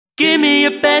Give me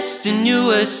your best and your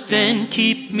worst and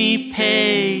keep me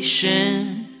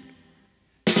patient.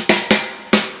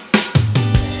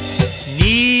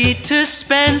 Need to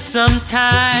spend some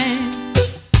time,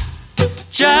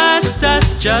 just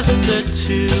us, just the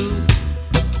two.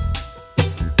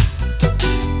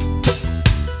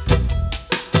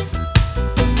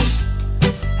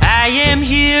 I am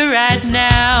here right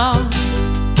now,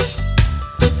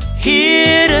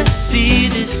 here to see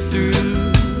this through.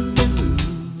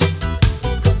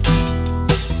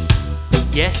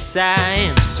 Yes, I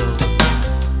am so.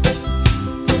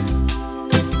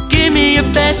 Give me your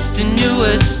best and your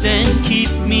worst and keep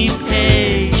me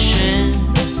patient.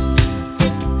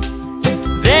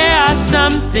 There are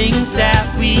some things that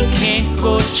we can't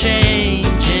go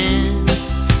changing.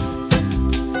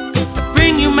 I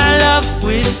bring you my love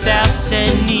without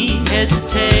any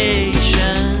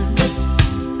hesitation.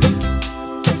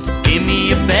 So give me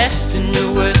your best and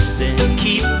your worst and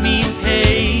keep me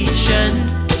patient.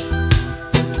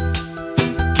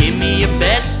 Give me your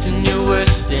best and your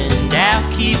worst and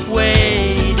I'll keep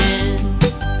waiting.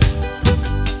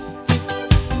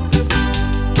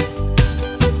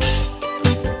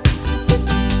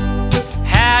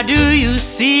 How do you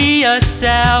see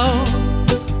yourself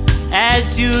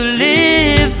as you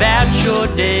live out your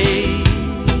days?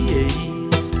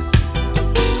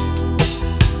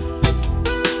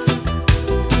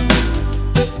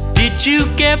 Did you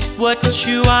get what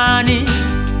you wanted?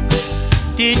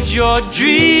 Did your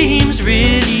dreams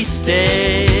really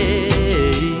stay?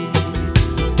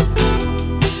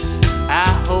 I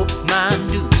hope mine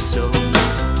do so.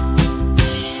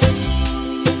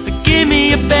 But give me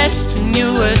your best and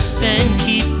your worst and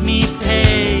keep me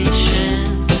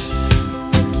patient.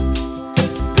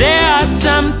 There are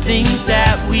some things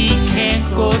that we can't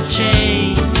go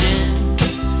changing.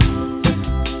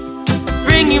 I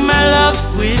bring you my love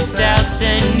without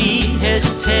any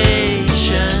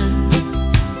hesitation.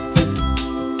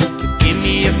 Give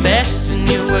me your best and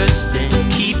your worst and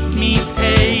keep me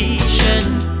patient.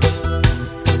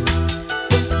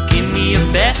 Give me your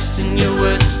best and your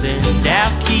worst and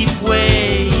I'll keep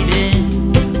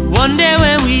waiting. One day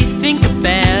when we think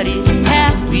about it,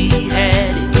 how we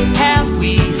had it, how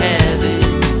we have it,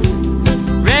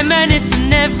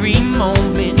 reminiscing every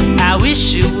moment. I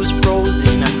wish it was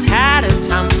frozen, I'm tired of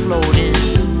time floating.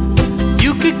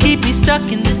 You could keep me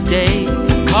stuck in this day,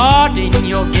 caught in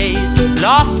your gaze,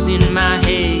 lost in my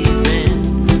haze,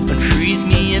 and freeze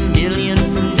me a million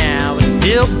from now and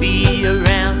still be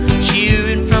around,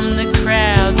 cheering from the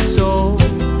crowd. So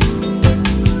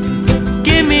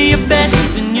give me your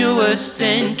best and your worst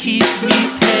and keep me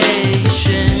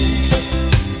patient.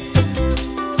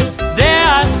 There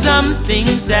are some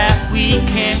things that we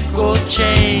can't go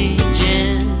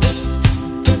changing.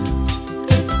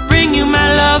 Bring you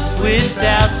my love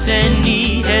without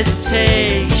any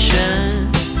hesitation.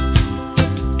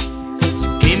 So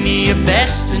give me your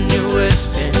best and your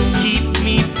worst and keep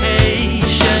me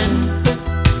patient.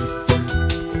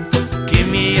 Give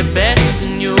me your best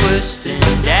and your worst and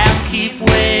I'll keep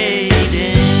waiting.